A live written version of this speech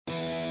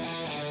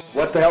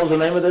What the hell's the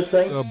name of this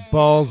thing? The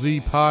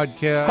Ballsy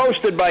Podcast.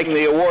 Hosted by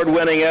the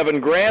award-winning Evan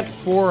Grant.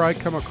 Before I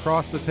come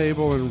across the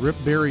table and rip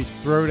Barry's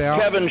throat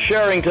out. Kevin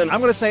Sherrington. I'm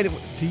going to say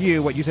to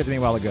you what you said to me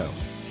a while ago.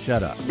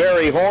 Shut up.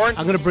 Barry Horn.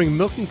 I'm going to bring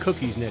milk and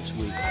cookies next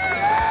week.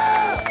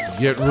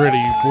 Get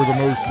ready for the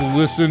most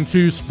listened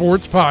to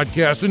sports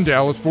podcast in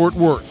Dallas-Fort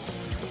Worth.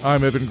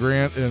 I'm Evan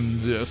Grant,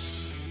 and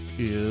this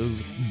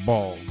is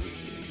Ballsy.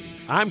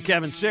 I'm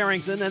Kevin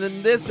Sherrington, and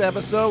in this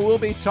episode, we'll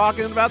be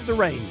talking about the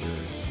Rangers.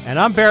 And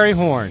I'm Barry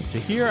Horn. To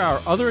hear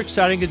our other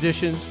exciting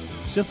editions,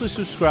 simply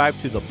subscribe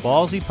to the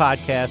Ballsy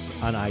Podcast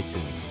on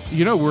iTunes.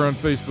 You know we're on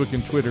Facebook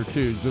and Twitter,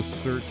 too.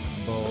 Just search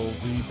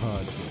Ballsy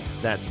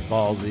Podcast. That's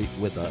Ballsy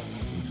with a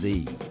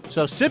Z.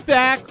 So sit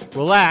back,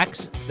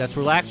 relax, that's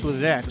relax with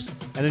an X,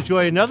 and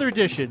enjoy another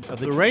edition of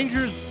the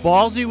Rangers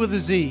Ballsy with a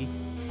Z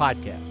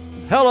podcast.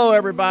 Hello,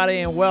 everybody,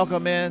 and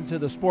welcome in to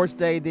the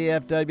SportsDay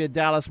DFW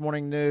Dallas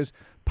Morning News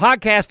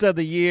Podcast of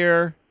the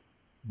Year.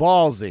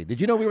 Ballsy.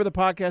 Did you know we were the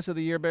podcast of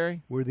the year,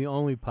 Barry? We're the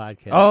only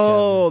podcast.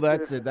 Oh, Kevin.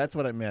 That's it. That's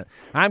what I meant.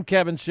 I'm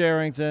Kevin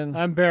Sherrington.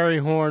 I'm Barry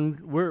Horn.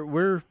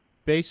 We're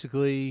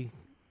basically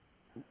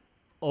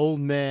old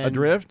men.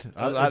 Adrift?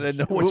 I didn't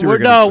know what you were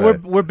going to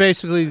say. We're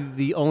basically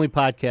the only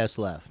podcast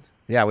left.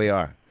 Yeah, we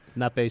are.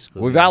 Not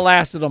basically. We've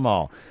outlasted them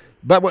all.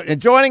 But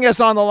joining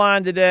us on the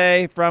line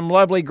today from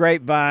lovely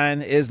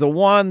Grapevine is the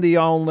one, the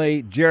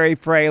only, Jerry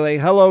Fraley.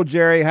 Hello,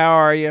 Jerry. How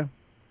are you?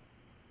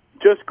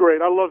 Just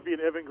great. I love being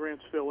Evan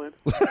Grant's fill-in.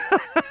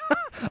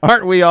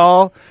 Aren't we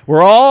all?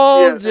 We're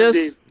all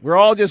indeed. We're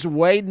all just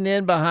wading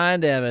in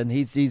behind Evan.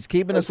 He's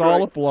keeping us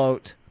all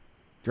afloat,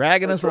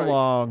 dragging us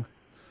along.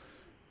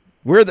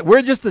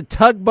 We're just the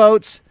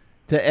tugboats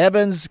to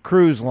Evan's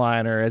cruise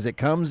liner as it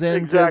comes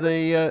into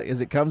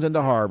as it comes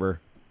into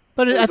harbor.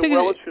 But I think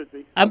it should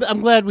be.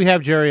 I'm glad we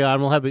have Jerry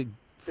on. We'll have a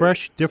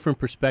fresh, different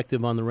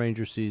perspective on the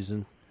Rangers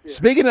season. Yeah.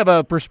 Speaking of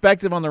a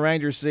perspective on the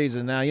Rangers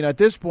season, now at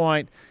this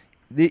point.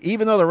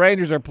 Even though the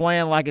Rangers are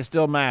playing like it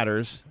still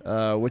matters,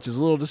 which is a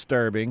little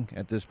disturbing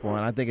at this point,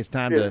 I think it's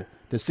time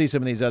to see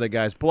some of these other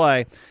guys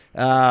play.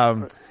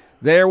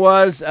 There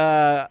was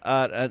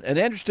an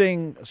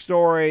interesting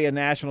story, a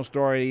national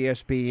story at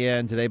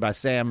ESPN today by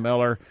Sam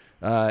Miller,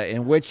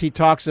 in which he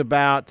talks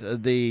about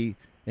the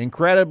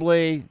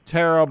incredibly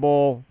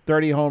terrible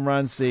 30-home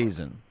run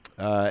season.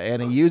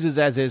 And he uses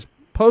as his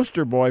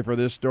poster boy for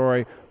this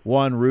story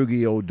one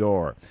Rougned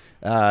Odor.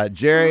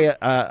 Jerry,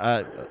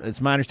 it's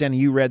my understanding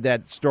you read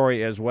that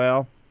story as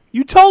well.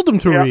 You told him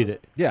to read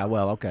it. Yeah,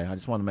 well, okay. I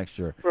just want to make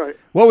sure. Right.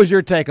 What was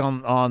your take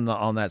on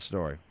that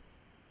story?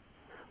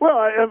 Well,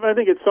 I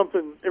think it's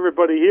something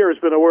everybody here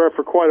has been aware of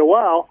for quite a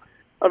while.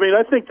 I mean,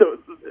 I think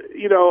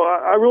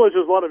I realize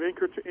there's a lot of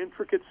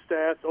intricate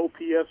stats,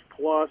 OPS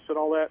plus, and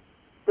all that.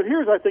 But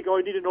here's, I think, all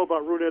you need to know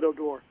about Rougned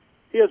Odor.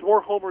 He has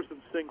more homers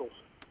than singles.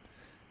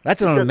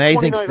 That's an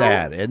amazing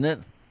stat, isn't it?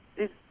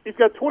 He's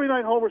got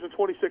 29 homers and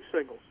 26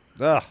 singles.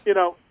 Ugh.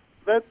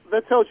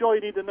 That tells you all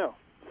you need to know.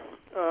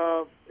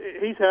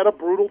 He's had a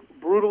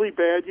brutally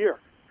bad year,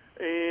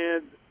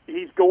 and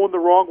he's going the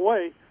wrong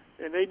way.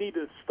 And they need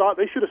to stop.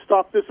 They should have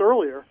stopped this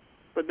earlier,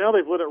 but now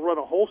they've let it run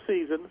a whole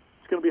season.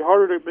 It's going to be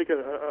harder to make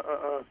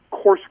a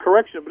course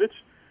correction, but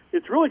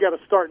it's really got to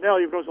start now.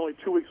 Even though there's only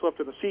 2 weeks left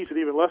in the season,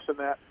 even less than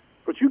that.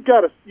 But you've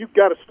got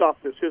to stop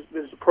this.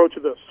 His approach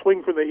of the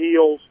swing from the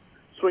heels,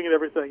 swinging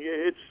everything.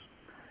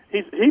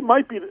 He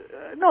might be.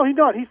 No, he's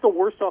not. He's the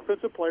worst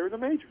offensive player in the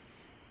majors.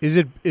 Is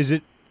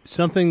it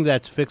something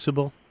that's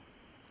fixable,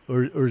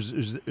 or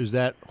is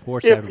that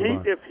horse out of the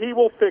barn? If he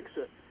will fix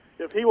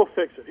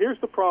it, here's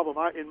the problem.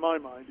 In my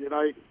mind, and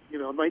I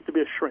hate to be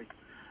a shrink.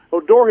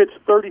 Odor hits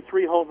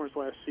 33 homers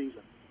last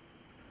season.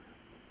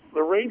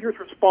 The Rangers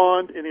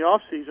respond in the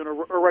offseason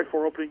or right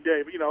for opening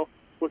day,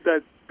 with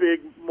that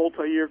big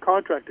multi-year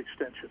contract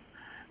extension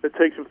that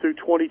takes him through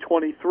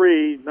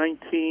 2023,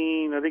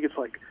 19. I think it's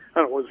like. I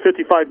don't know, it was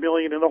 $55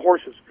 million in the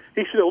horses.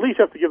 He should at least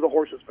have to give the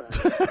horses back.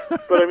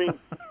 But I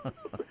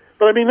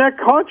mean that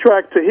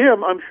contract to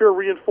him, I'm sure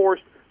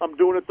reinforced. I'm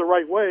doing it the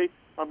right way.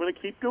 I'm going to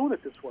keep doing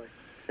it this way,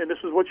 and this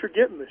is what you're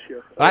getting this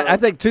year. I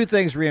think two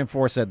things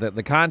reinforce that: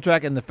 the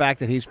contract and the fact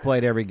that he's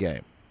played every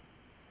game.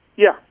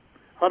 Yeah,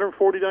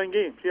 149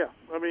 games. Yeah,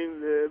 I mean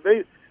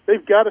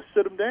they've got to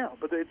sit him down,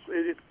 but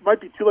it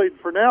might be too late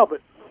for now. But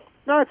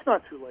no, it's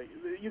not too late.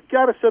 You've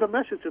got to send a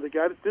message to the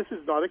guy that this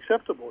is not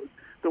acceptable.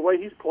 The way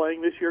he's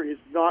playing this year is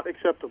not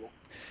acceptable.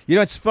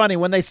 It's funny.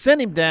 When they sent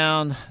him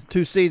down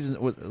 2 seasons,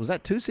 was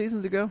that 2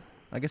 seasons ago?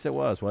 I guess it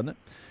was, wasn't it?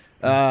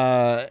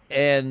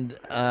 And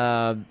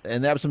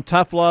that was some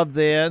tough love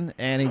then.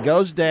 And he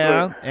goes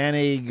down, and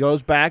he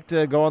goes back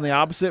to going the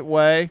opposite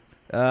way,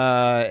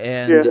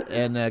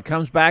 and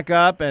comes back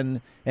up,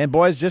 and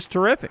boy, is just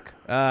terrific.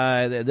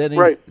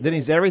 Then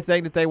he's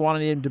everything that they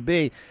wanted him to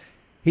be.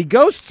 He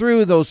goes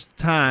through those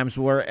times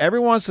where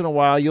every once in a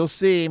while you'll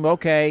see him,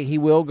 okay, he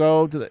will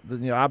go to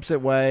the opposite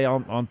way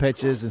on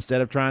pitches instead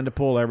of trying to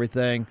pull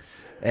everything.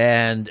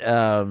 And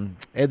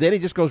then he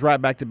just goes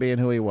right back to being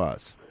who he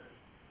was.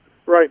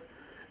 Right.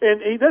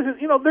 And he doesn't,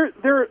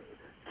 their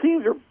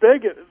teams are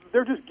begging,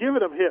 they're just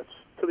giving him hits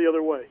to the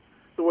other way.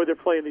 the way they're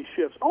playing these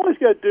shifts. All he's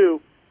got to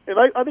do, and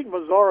I think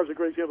Mazzara is a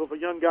great example of a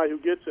young guy who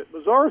gets it.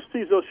 Mazzara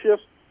sees those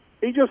shifts.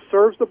 He just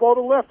serves the ball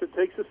to left and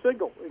takes a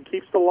single and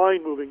keeps the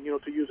line moving,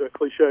 to use that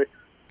cliche.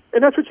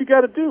 And that's what you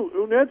got to do.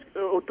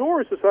 Odor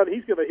has decided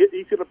he's going to hit.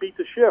 He's going to beat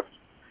the shift.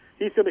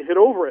 He's going to hit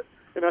over it,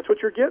 and that's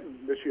what you're getting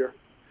this year.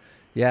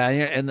 Yeah,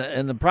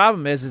 and the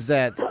problem is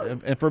that,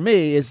 and for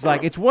me, it's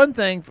like it's one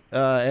thing,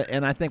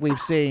 and I think we've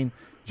seen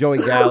Joey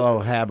Gallo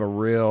have a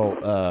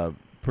real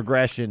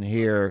progression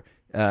here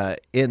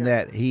in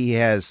that he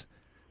has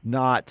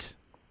not,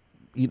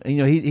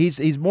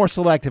 he's more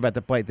selective at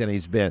the plate than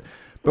he's been.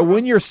 But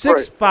when you're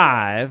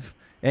 6'5"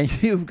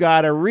 and you've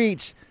got a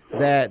reach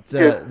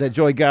that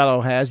Joey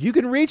Gallo has, you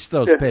can reach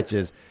those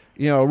pitches.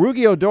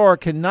 Rougned Odor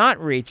cannot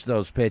reach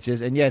those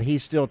pitches, and yet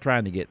he's still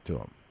trying to get to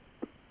them.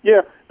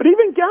 Yeah, but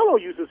even Gallo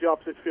uses the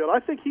opposite field. I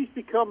think he's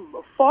become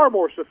a far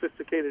more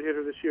sophisticated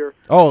hitter this year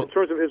in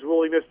terms of his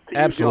willingness to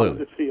use the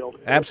opposite field.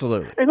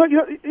 Absolutely. And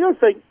the other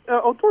thing,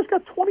 Odor's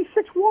got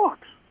 26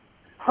 walks,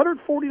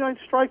 149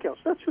 strikeouts.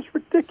 That's just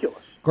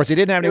ridiculous. Of course, he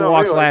didn't have any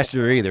walks last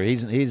year either.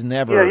 He's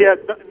never. Yeah,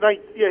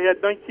 he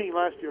had 19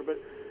 last year, but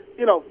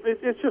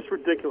it's just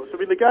ridiculous. I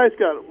mean, the guy's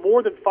got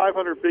more than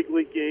 500 big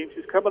league games.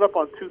 He's coming up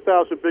on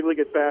 2,000 big league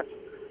at bats.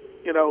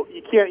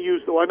 You can't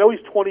use I know he's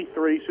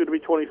 23, soon to be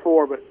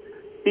 24, but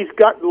he's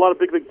gotten a lot of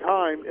big league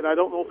time, and I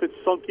don't know if it's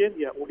sunk in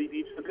yet what he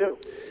needs to do.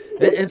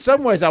 In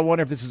some ways, I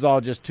wonder if this is all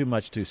just too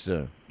much too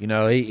soon.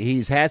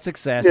 He's had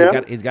success.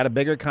 Yeah. He's got a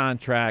bigger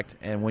contract,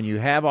 and when you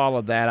have all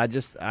of that,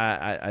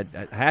 I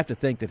have to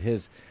think that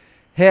his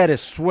head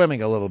is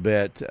swimming a little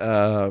bit. We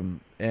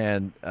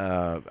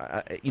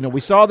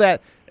saw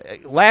that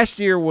last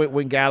year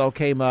when Gallo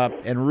came up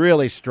and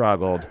really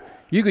struggled.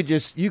 You could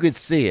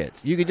see it.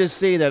 You could just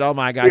see that. Oh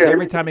my gosh!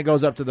 Every time he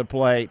goes up to the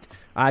plate,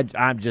 I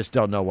just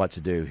don't know what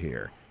to do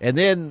here.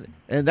 And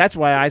that's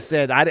why I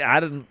said I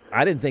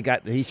didn't think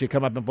he should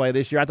come up and play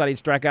this year. I thought he'd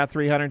strike out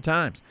 300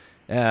 times.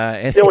 He's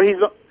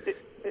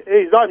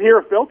not here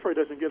if Beltre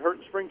doesn't get hurt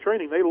in spring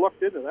training. They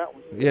lucked into that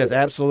one. Yes,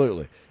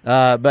 absolutely.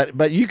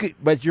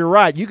 But you're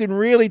right. You can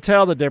really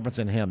tell the difference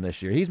in him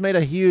this year. He's made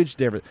a huge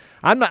difference.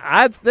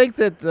 I think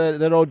that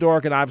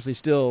Odor can obviously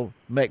still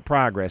make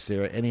progress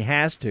here, and he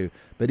has to.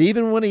 But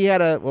even when he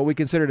had what we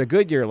considered a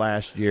good year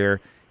last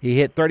year, he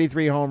hit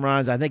 33 home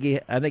runs. I think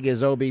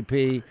his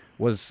OBP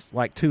was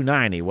like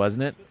 290,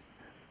 wasn't it?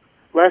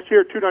 Last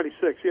year,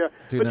 296. Yeah.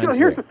 296. But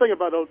here's the thing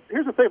about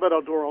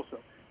Odor also.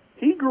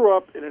 He grew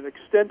up in an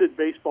extended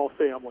baseball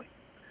family.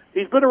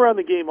 He's been around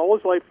the game all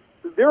his life.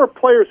 There are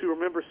players who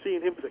remember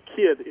seeing him as a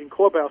kid in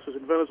clubhouses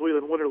in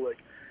Venezuelan Winter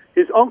League.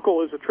 His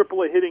uncle is a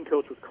AAA hitting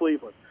coach with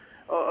Cleveland.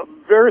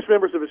 Various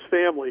members of his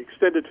family,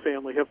 extended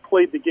family, have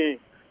played the game.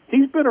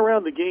 He's been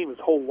around the game his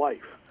whole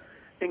life.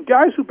 And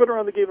guys who've been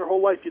around the game their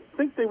whole life, you'd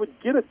think they would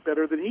get it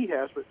better than he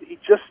has, but he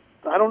just,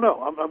 I don't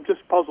know. I'm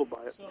just puzzled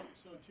by it. So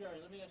Jerry,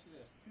 let me ask you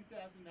this.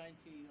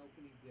 2019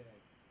 opening day,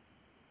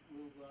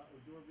 will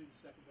Odor be the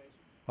second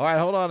baseman? All right,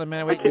 hold on a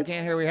minute. We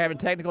can't hear. We're having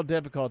technical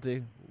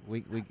difficulty.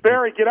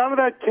 Barry, get out of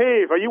that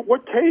cave.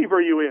 What cave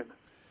are you in?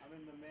 I'm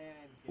in the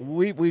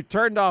man cave. We've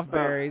turned off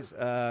Barry's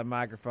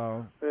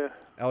microphone. Yeah.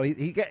 Oh,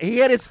 he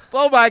had his.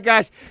 Oh my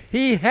gosh,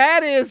 he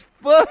had his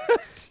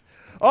foot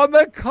on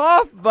the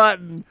cough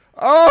button.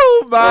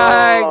 Oh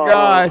my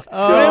gosh, it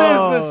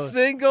is the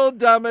single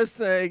dumbest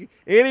thing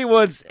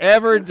anyone's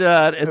ever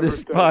done in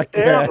this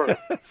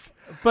podcast.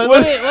 But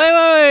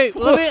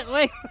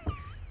wait.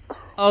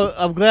 Oh,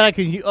 I'm glad I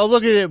can. Oh,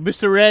 look at it,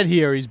 Mr. Red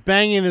here. He's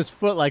banging his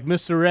foot like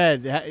Mr.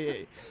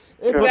 Red.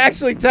 It's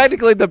actually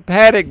technically the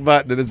panic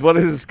button is what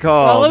it is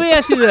called. Well, let me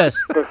ask you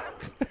this.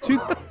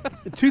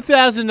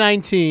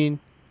 2019,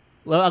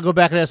 I'll go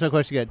back and ask my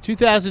question again.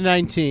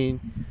 2019,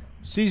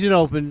 season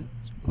open,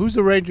 who's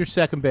the Rangers'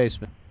 second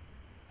baseman?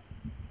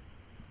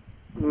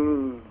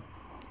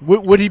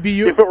 Would he be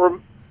you? If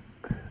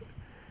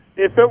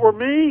it were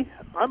me,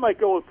 I might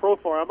go with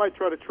Profar. I might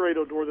try to trade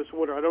Odor this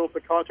winter. I don't know if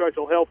the contract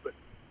will help it.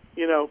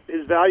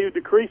 His value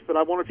decreased, but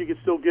I wonder if you could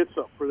still get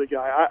some for the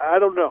guy. I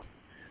don't know.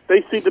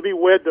 They seem to be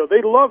wed, though.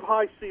 They love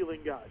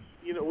high-ceiling guys.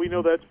 We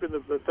know that's been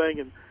the thing,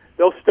 and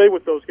they'll stay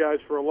with those guys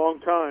for a long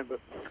time.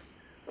 But,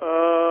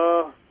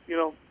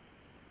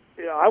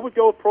 I would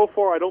go with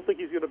Profar. I don't think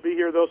he's going to be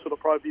here, though, so it'll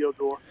probably be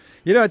Odor.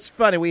 It's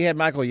funny. We had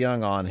Michael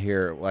Young on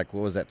here, what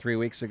was that, 4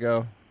 weeks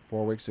ago?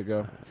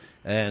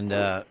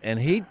 And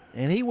he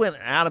went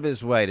out of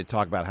his way to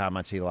talk about how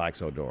much he likes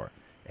Odor.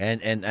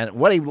 And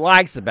what he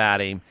likes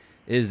about him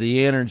is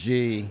the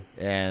energy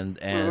and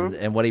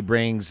what he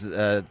brings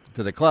to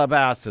the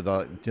clubhouse, to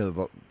the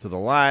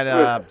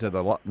lineup, to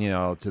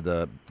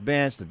the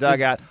bench, the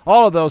dugout,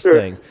 all of those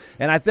things.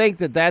 And I think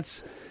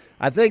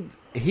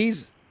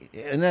he's,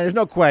 and there's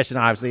no question.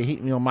 Obviously,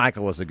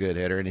 Michael was a good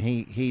hitter, and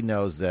he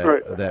knows that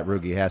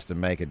Rougned has to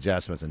make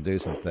adjustments and do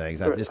some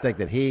things. I just think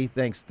that he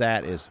thinks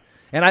that is,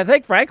 and I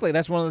think frankly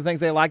that's one of the things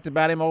they liked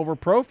about him over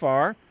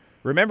Profar.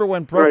 Remember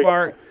when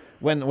Profar.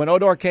 When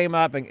Odor came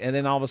up and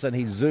then all of a sudden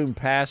he zoomed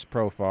past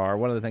Profar,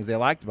 one of the things they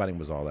liked about him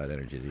was all that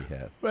energy that he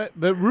had. But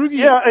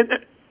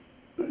Rougned,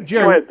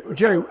 Jerry,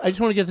 I just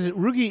want to get this.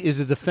 Rougned is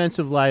a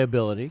defensive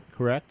liability,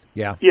 correct?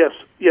 Yeah. Yes.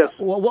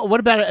 What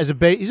about it as a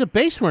base? He's a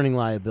base running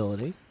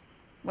liability.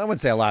 I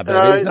wouldn't say a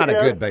liability. He's not a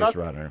good base not-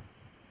 runner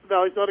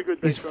No, he's not a good.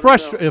 He's base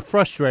runner, no. a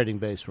frustrating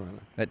base runner.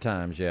 at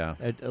times. Yeah.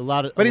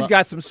 But He's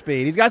got some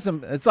speed. He's got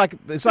some. It's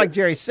like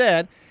Jerry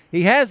said.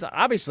 He has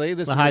obviously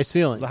the high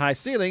ceiling. The high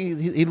ceiling.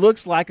 He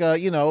looks like a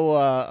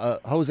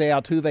Jose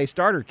Altuve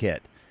starter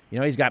kit.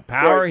 He's got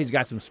power. Right. He's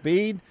got some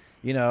speed.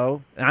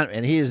 And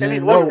he is And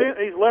he's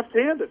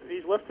left-handed.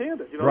 He's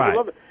left-handed. Right. I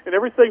love it. And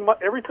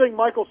everything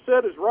Michael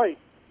said is right.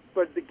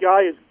 But the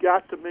guy has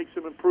got to make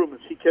some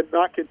improvements. He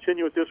cannot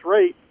continue at this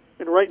rate.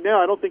 And right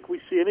now, I don't think we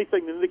see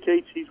anything that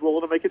indicates he's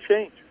willing to make a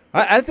change.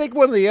 I think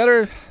one of the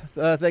other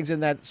things in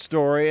that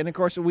story, and of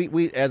course,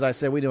 we as I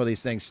said, we know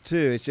these things too.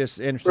 It's just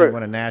interesting Right.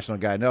 when a national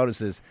guy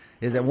notices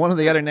is that one of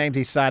the other names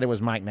he cited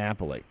was Mike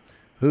Napoli,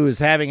 who is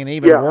having an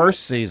even worse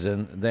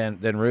season than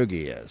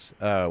Rougned is.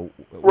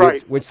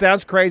 Right. Which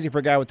sounds crazy for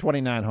a guy with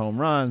 29 home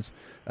runs,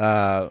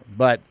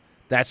 but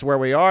that's where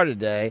we are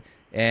today.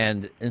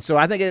 And so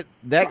I think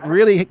that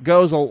really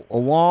goes a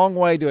long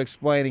way to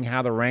explaining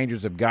how the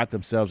Rangers have got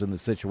themselves in the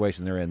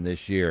situation they're in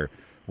this year,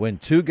 when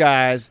two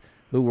guys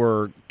who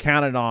were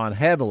counted on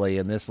heavily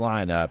in this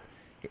lineup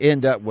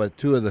end up with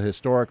two of the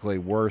historically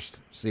worst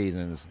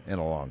seasons in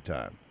a long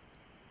time.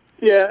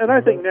 Yeah, and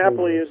I think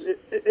Napoli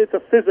it's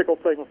a physical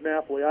thing with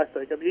Napoli, I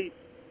think. I mean,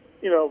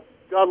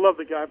 God love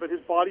the guy, but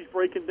his body's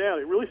breaking down.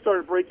 It really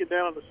started breaking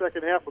down in the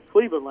second half with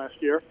Cleveland last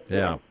year.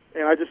 Yeah.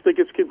 And I just think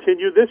it's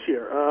continued this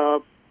year.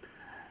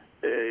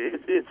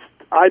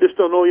 I just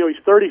don't know. He's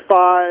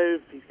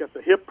 35. He's got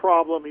the hip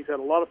problem. He's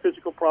had a lot of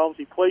physical problems.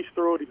 He plays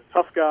through it. He's a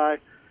tough guy.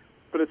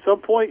 But at some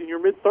point in your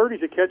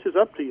mid-30s, it catches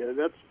up to you.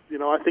 That's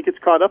I think it's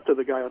caught up to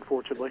the guy,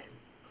 unfortunately.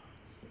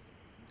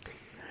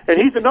 And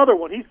he's another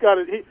one. He's got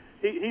it.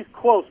 He's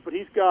close, but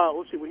he's got.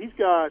 Let's see. He's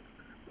got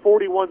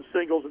 41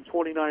 singles and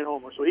 29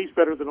 homers, so he's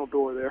better than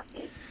Odor there.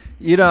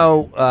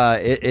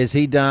 Is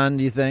he done?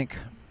 Do you think?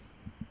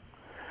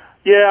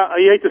 Yeah, I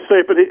hate to say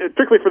it, but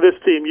particularly for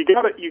this team, you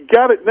got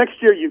it.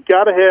 Next year, you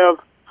got to have.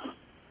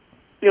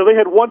 They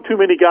had one too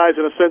many guys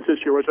in a sense this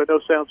year, which I know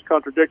sounds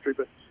contradictory,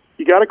 but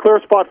you got to clear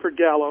a spot for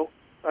Gallo.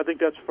 I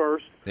think that's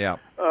first. Yeah.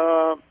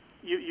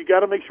 You got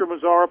to make sure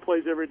Mazzara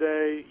plays every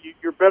day.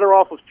 You're better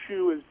off with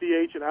Chu as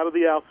DH and out of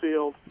the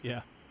outfield.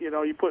 Yeah.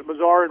 You put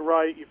Mazzara in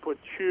right. You put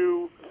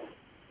Chu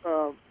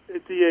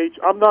at DH.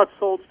 I'm not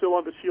sold still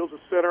on the Shields as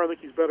center. I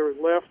think he's better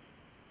at left.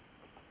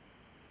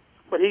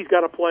 But he's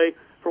got to play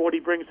for what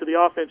he brings to the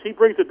offense. He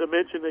brings the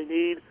dimension they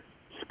need,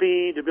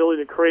 speed,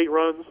 ability to create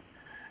runs.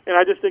 And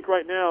I just think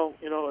right now,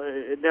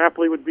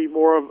 Napoli would be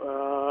more of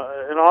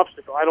an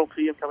obstacle. I don't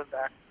see him coming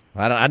back.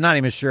 I'm not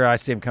even sure I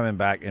see him coming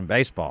back in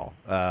baseball.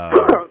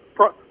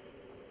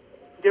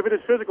 Given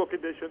his physical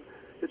condition,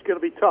 it's going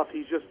to be tough.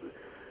 He's just,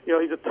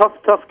 he's a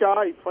tough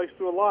guy. He plays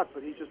through a lot,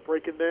 but he's just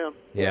breaking down.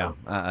 Yeah,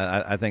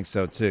 I think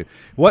so too.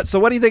 So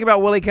what do you think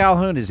about Willie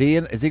Calhoun? Is he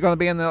going to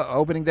be in the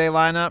opening day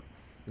lineup?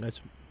 That's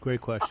a great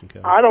question,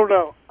 Kevin. I don't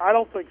know. I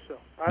don't think so.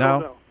 I No?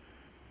 don't know.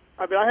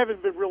 I mean, I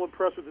haven't been real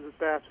impressed with his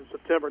at-bats in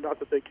September. Not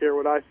that they care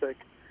what I think.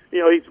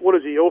 He's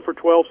 0 for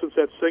 12 since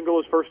that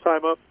single his first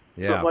time up,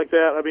 something like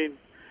that. I mean,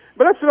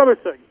 but that's another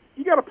thing.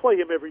 You got to play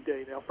him every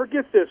day now.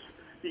 Forget this.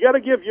 You got to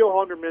give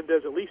Yohander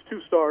Mendez at least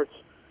 2 starts.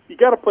 You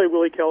got to play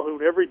Willie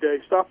Calhoun every day.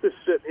 Stop this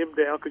sitting him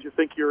down because you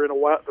think you're in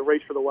the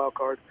race for the wild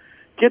card.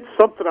 Get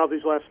something out of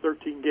these last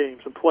 13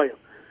 games and play him.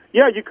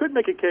 Yeah, you could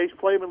make a case,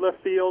 play him in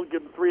left field,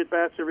 give him 3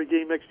 at-bats every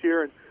game next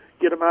year, and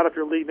get him out if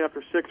you're leading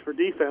after 6 for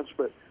defense,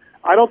 but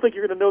I don't think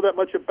you're going to know that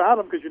much about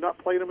him because you're not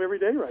playing him every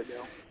day right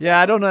now.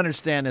 Yeah, I don't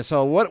understand this.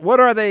 So what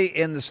are they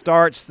in the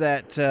starts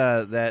that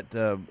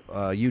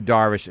you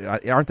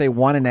Darvish? Aren't they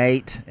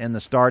 1-8 in the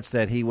starts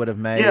that he would have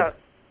made?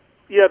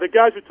 Yeah. The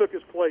guys who took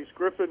his place,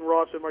 Griffin,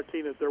 Ross, and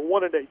Martinez, they're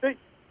 1-8.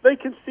 They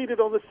conceded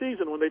on the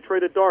season when they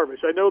traded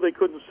Darvish. I know they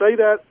couldn't say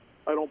that.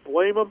 I don't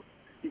blame them.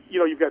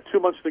 You've got 2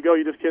 months to go.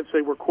 You just can't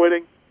say we're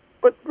quitting.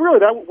 But really,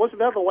 wasn't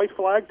that a white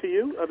flag to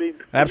you? I mean,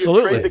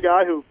 absolutely. You trade the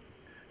guy who.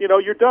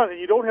 You're done, and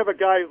you don't have a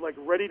guy like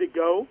ready to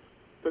go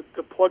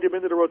to plug him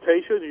into the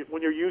rotation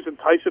when you're using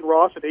Tyson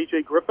Ross and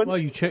A.J. Griffin. Well,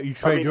 you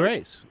trade your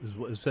ace is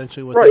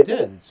essentially what right. they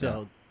did.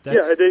 So they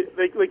that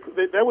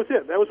was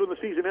it. That was when the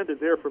season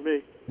ended there for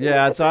me.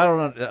 Yeah, so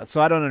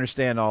I don't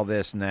understand all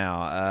this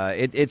now.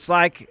 It's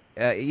like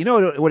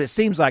what it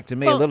seems like to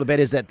me a little bit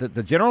is that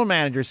the general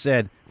manager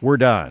said we're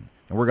done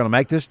and we're going to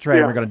make this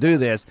trade. We're going to do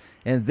this,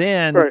 and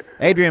then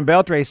Adrian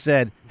Beltre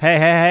said,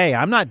 Hey,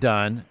 I'm not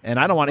done, and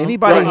I don't want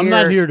anybody here. I'm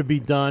not here to be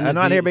done. I'm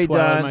not here to be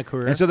done. My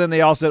career. And so then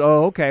they all said,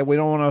 oh, okay, we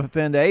don't want to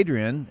offend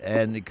Adrian,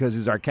 and because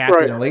he's our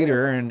captain and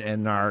leader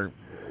and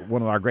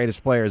one of our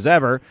greatest players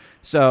ever.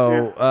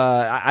 So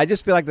I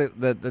just feel like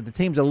the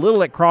team's a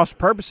little at cross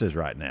purposes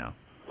right now.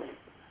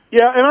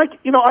 Yeah, and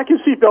I can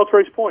see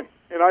Beltre's point,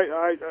 and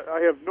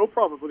I have no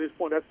problem with his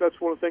point. That's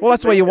one of the things. Well,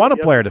 that's why you want a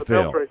player to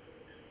fill.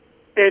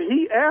 And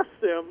he asked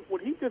them,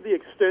 when he did the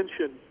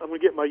extension, I'm going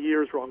to get my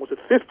years wrong, was it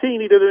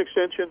 15 he did an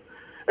extension?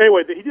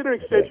 Anyway, he did an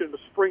extension in the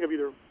spring of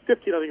either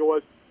 15, I think it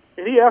was,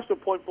 and he asked them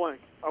point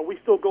blank, Are we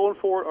still going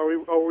for it?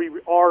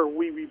 Are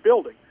we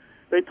rebuilding?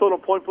 They told him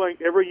point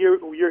blank, every year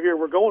you're here,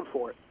 we're going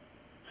for it.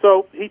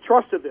 So he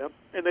trusted them,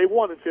 and they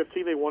won in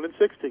 15. They won in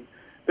 16.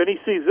 Then he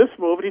sees this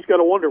move, and he's got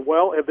to wonder,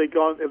 well, have they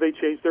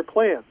changed their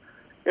plan?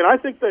 And I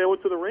think they owe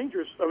it to the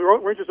Rangers.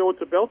 Rangers owe it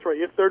to Beltre.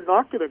 If they're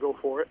not going to go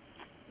for it,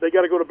 they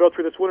got to go to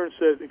Beltre this winter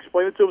and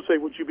explain it to him and say,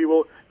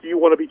 do you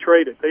want to be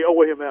traded? They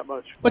owe him that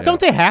much. But don't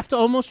they have to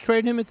almost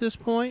trade him at this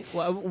point?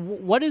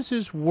 What is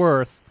his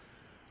worth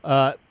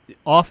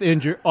off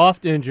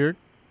injured,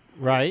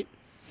 right?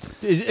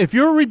 If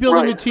you're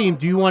rebuilding a team,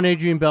 do you want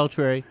Adrian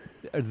Beltre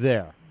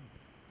there?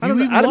 I don't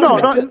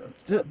know.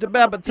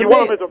 But to you me,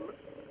 want him as a,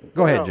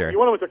 go ahead, Jerry. You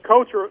want him as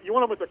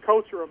a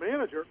coach or a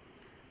manager,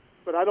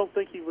 but I don't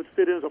think he would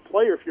fit in as a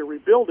player if you're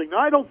rebuilding. Now,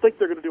 I don't think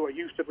they're going to do a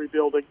Houston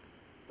rebuilding.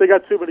 They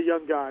got too many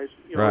young guys,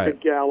 like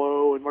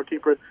Gallo and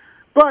Martin Perez.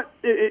 But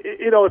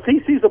if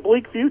he sees a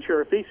bleak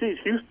future, if he sees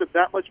Houston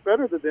that much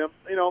better than them,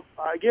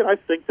 again, I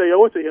think they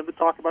owe it to him to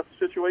talk about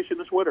the situation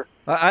this winter.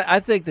 I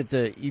think that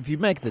if you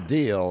make the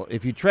deal,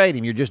 if you trade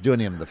him, you're just doing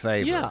him the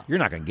favor. Yeah. You're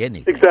not going to get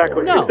anything.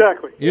 Exactly. For him.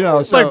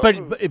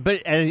 Exactly.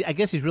 But I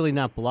guess he's really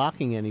not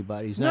blocking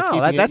anybody. He's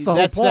not that's the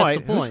whole point. That's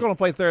the point. Who's going to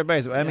play third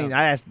base? I mean,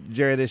 I asked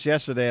Jerry this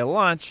yesterday at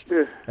lunch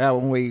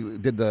when we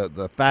did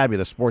the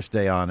fabulous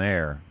SportsDay on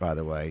air. By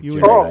the way,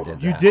 You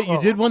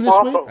did one this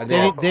week.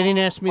 They didn't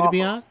ask me to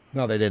be on.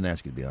 No, they didn't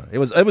ask you to be on it.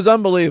 It was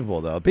unbelievable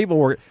though. People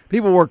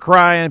were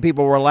crying,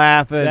 people were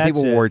laughing,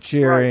 people were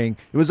cheering.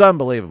 Right. It was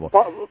unbelievable.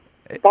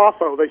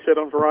 Boffo, they said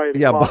on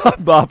Variety. Yeah,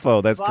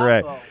 Boffo, that's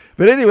correct.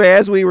 But anyway,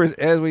 as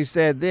we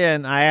said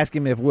then, I asked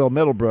him if Will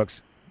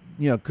Middlebrooks,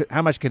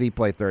 how much could he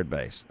play third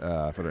base?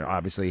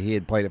 Obviously, he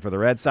had played it for the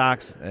Red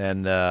Sox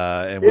and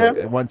was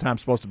at one time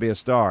supposed to be a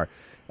star.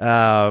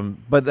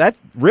 But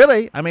that's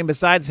really,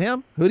 besides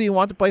him, who do you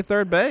want to play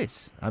third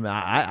base?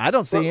 I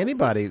don't see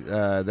anybody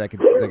that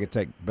could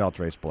take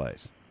Beltre's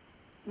place.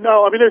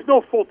 No, there's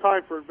no full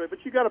time for him,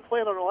 but you got to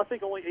plan on, I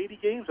think, only 80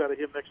 games out of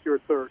him next year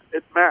at third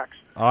at max.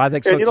 Oh, I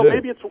think so too.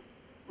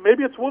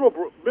 Maybe it's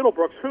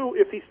Middlebrooks, who,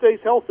 if he stays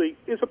healthy,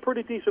 is a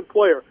pretty decent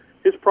player.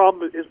 His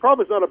problem is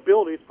not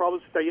ability; his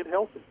problem is staying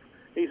healthy.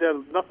 He's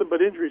had nothing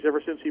but injuries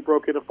ever since he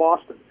broke into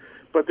Boston.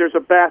 But there's a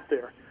bat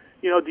there.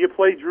 Do you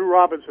play Drew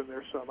Robinson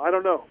there some? I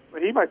don't know.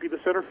 He might be the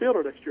center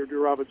fielder next year,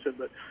 Drew Robinson.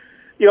 But,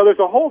 there's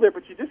a hole there,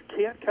 but you just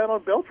can't count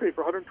on Beltre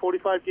for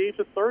 125 games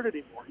at third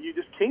anymore. You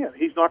just can't.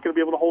 He's not going to be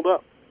able to hold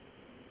up.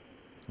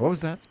 What was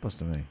that supposed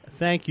to mean?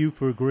 Thank you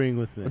for agreeing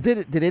with me.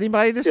 Did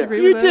anybody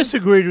disagree with that? You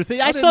disagreed with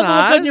me. I saw the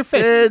look on your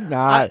face. Did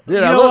not.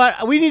 You know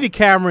what? We need a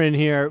camera in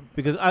here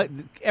because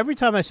every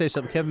time I say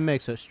something, Kevin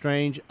makes a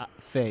strange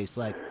face.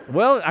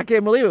 Well, I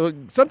can't believe it.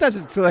 Sometimes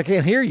it's because I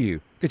can't hear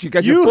you because you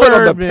got your foot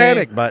on the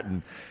panic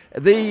button.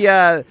 The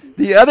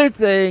other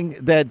thing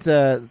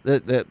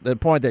the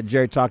point that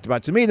Jerry talked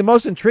about, to me, the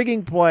most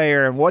intriguing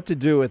player and what to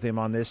do with him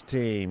on this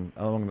team,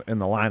 in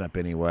the lineup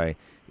anyway,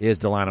 is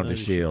Delano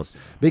DeShields.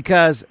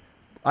 Because,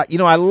 I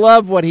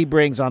love what he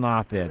brings on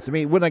offense.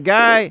 When a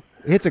guy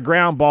hits a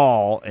ground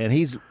ball and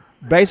he's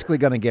basically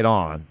going to get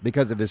on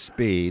because of his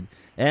speed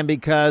and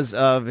because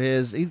of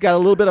he's got a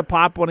little bit of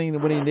pop when he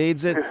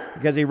needs it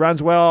because he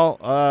runs well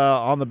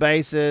on the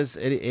bases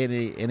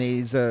and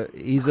he's a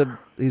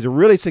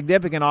really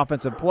significant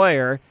offensive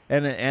player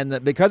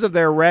and because of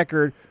their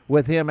record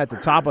with him at the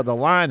top of the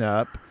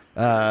lineup,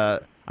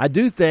 I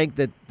do think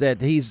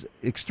that he's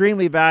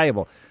extremely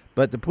valuable.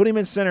 But to put him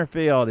in center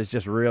field is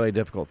just a really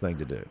difficult thing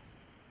to do.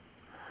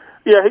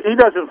 Yeah, he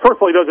doesn't. First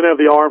of all, he doesn't have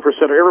the arm for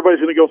center. Everybody's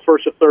going to go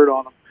first or third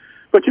on him.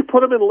 But you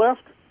put him in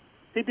left,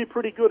 he'd be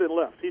pretty good in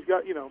left. He's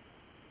got,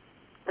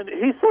 and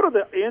he's sort of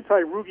the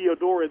anti-Rougned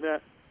Odor in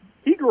that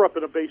he grew up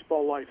in a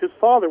baseball life. His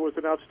father was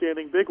an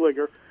outstanding big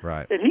leaguer,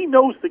 right? And he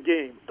knows the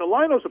game.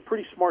 Delano's a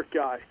pretty smart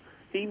guy.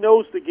 He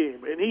knows the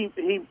game, and he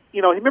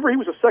remember he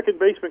was a second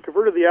baseman,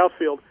 converted to the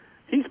outfield.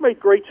 He's made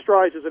great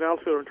strides as an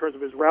outfielder in terms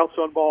of his routes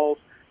on balls,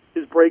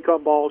 his break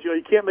on balls.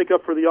 You can't make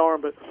up for the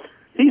arm, but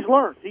he's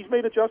learned. He's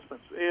made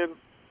adjustments. And,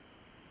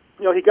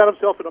 he got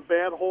himself in a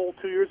bad hole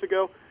 2 years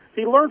ago.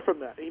 He learned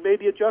from that. He made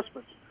the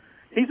adjustments.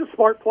 He's a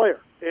smart player,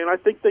 and I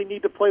think they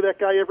need to play that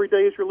guy every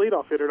day as your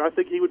leadoff hitter. And I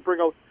think they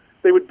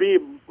would be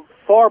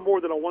far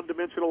more than a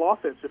one-dimensional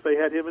offense if they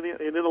had him in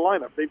the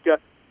lineup.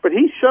 But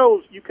he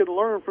shows you can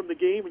learn from the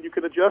game and you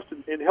can adjust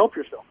and help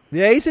yourself.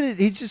 Yeah,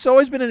 he's just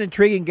always been an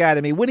intriguing guy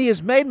to me. When he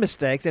has made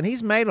mistakes, and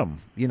he's made them,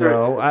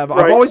 I've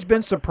always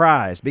been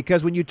surprised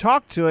because when you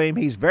talk to him,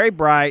 he's very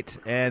bright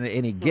and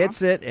he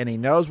gets it and he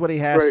knows what he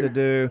has to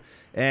do.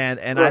 And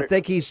I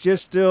think he's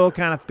just still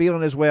kind of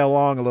feeling his way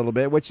along a little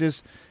bit, which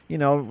is,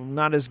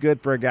 not as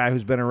good for a guy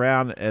who's been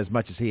around as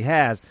much as he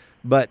has.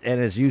 And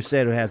as you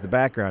said, who has the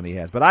background he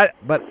has. But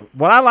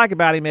what I like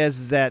about him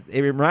is that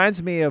it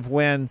reminds me of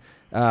when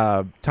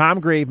Tom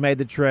Grieve made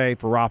the trade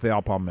for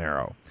Rafael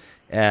Palmeiro.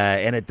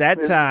 And at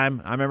that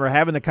time, I remember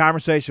having the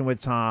conversation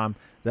with Tom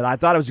that I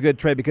thought it was a good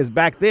trade because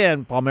back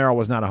then, Palmeiro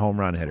was not a home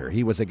run hitter.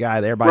 He was a guy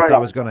that everybody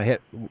thought was going to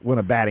win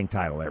a batting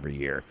title every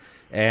year.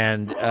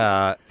 And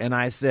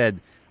I said,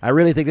 I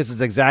really think this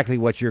is exactly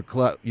what your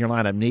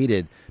lineup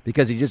needed,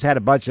 because he just had a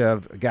bunch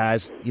of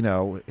guys,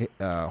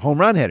 home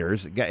run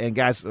hitters and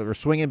guys that were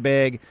swinging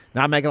big,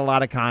 not making a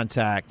lot of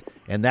contact,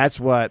 and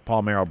that's what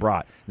Paul Merrill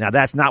brought. Now,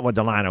 that's not what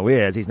Delano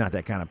is. He's not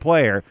that kind of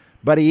player,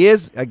 but he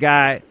is a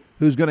guy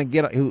who's going to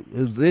get who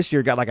this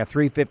year got like a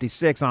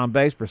 356 on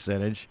base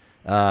percentage,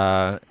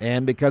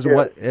 and because of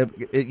what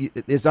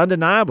it's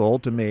undeniable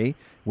to me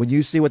when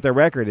you see what their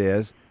record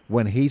is.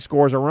 When he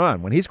scores a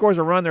run. When he scores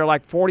a run, they're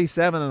like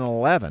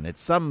 47-11.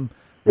 It's some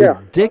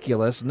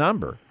ridiculous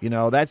number.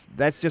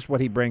 That's just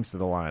what he brings to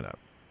the lineup.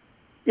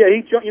 Yeah,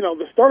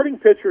 the starting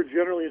pitcher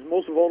generally is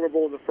most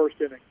vulnerable in the first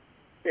inning,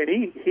 and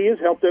he has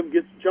helped them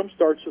get jump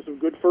starts to some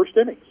good first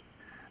innings,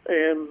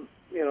 and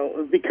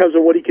because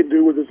of what he can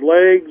do with his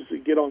legs,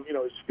 get on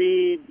his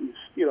speed.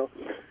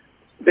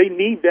 They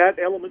need that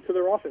element to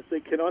their offense. They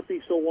cannot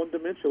be so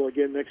one-dimensional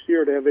again next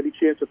year to have any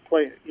chance of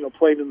playing in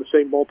the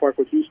same ballpark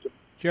with Houston.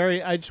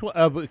 Jerry, I just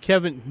want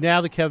Kevin.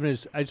 Now that Kevin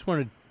is, I just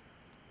wanted.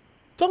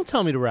 Don't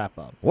tell me to wrap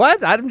up.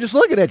 What? I'm just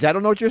looking at you. I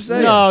don't know what you're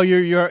saying. No,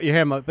 you're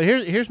hammer. But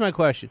here's my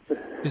question: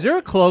 is there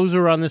a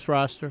closer on this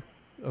roster?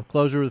 A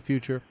closer of the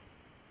future?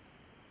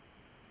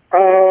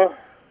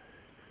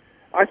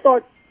 I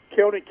thought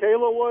Keone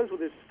Kela was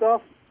with his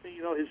stuff.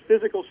 His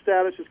physical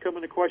status has come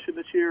into question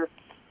this year.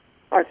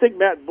 I think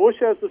Matt Bush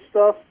has the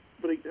stuff,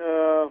 but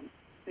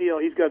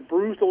he's got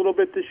bruised a little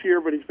bit this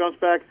year, but he's bounced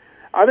back.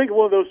 I think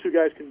one of those two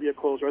guys can be a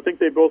closer. I think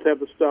they both have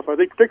the stuff. I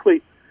think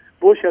particularly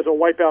Bush has a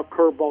wipeout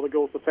curveball to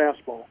go with the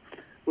fastball,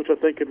 which I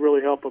think could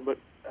really help him. But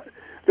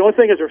the only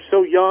thing is they're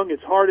so young.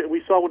 It's hard.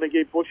 We saw when they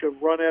gave Bush a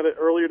run at it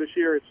earlier this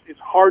year. It's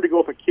hard to go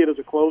with a kid as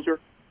a closer.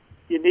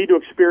 You need to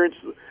experience.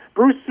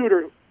 Bruce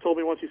Sutter told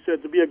me once. He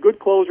said to be a good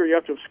closer, you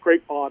have to have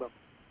scraped bottom.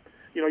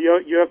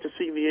 You have to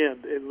see the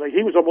end. And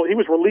he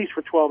was released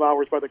for 12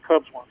 hours by the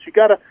Cubs once. You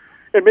got to.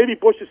 And maybe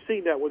Bush has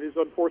seen that with his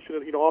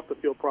unfortunate, off the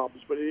field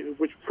problems, but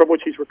from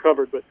which he's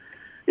recovered. But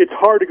it's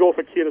hard to go with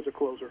a kid as a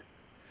closer.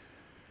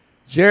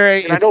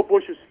 Jerry, and I know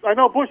Bush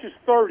is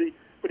 30,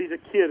 but he's a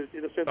kid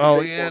in a sense.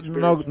 Oh yeah,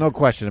 no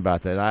question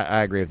about that.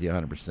 I agree with you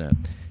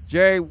 100%.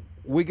 Jerry,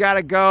 we got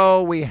to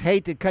go. We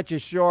hate to cut you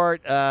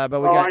short, but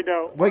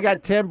we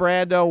got Tim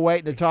Brando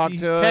waiting to talk to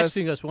us.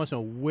 He's texting us once.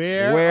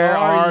 Where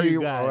are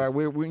you guys?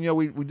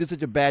 We did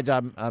such a bad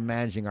job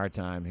managing our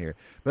time here,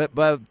 but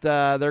there's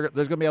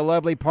going to be a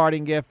lovely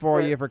parting gift for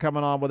you for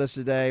coming on with us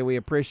today. We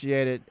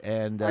appreciate it,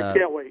 and I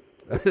can't wait.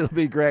 It'll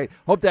be great.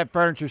 Hope that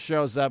furniture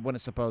shows up when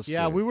it's supposed to.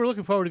 Yeah, we were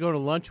looking forward to going to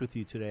lunch with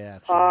you today.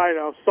 Actually, I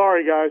know.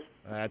 Sorry, guys.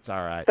 That's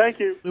all right. Thank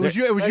you. It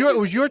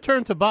was your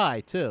turn to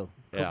buy too.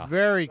 Yeah.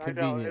 Very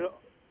convenient.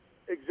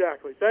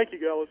 Exactly. Thank you,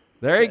 Gillis.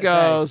 There he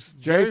goes,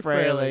 Thanks. Jerry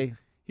Fraley.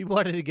 He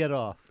wanted to get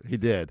off. He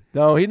did.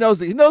 No, he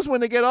knows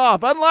when to get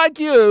off. Unlike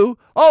you.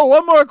 Oh,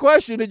 one more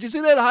question. Did you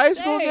see that high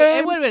school game?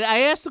 Hey, wait a minute.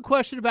 I asked the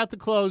question about the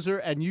closer,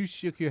 and you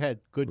shook your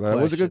head. Good question.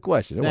 It was a good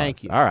question.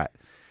 Thank you. All right.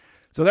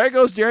 So there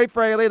goes Jerry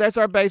Fraley. That's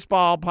our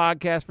baseball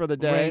podcast for the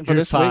day.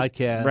 Rangers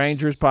podcast.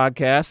 Rangers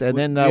podcast. And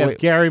then we have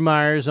Gary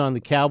Myers on the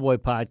Cowboy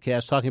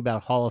podcast talking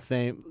about Hall of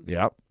Fame.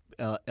 Yep.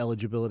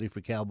 Eligibility for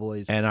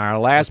Cowboys. And our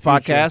last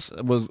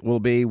podcast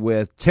will be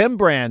with Tim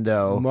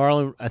Brando.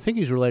 Marlon, I think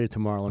he's related to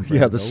Marlon Brando.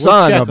 Yeah, the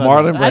son of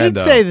Marlon Brando. I didn't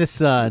say the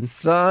son.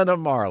 Son of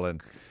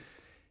Marlon.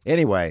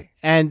 Anyway.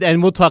 And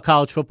we'll talk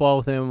college football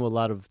with him, with a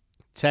lot of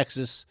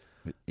Texas.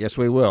 Yes,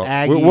 we will.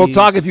 Aggies. We'll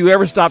talk if you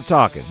ever stop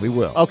talking. We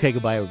will. Okay,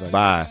 goodbye, everybody.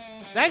 Bye.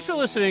 Thanks for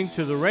listening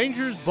to the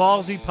Rangers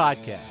Ballsy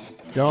podcast.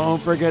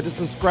 Don't forget to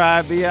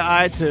subscribe via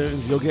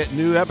iTunes. You'll get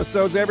new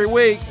episodes every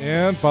week.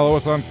 And follow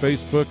us on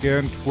Facebook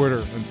and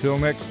Twitter. Until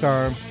next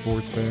time,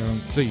 sports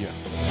fans, see ya.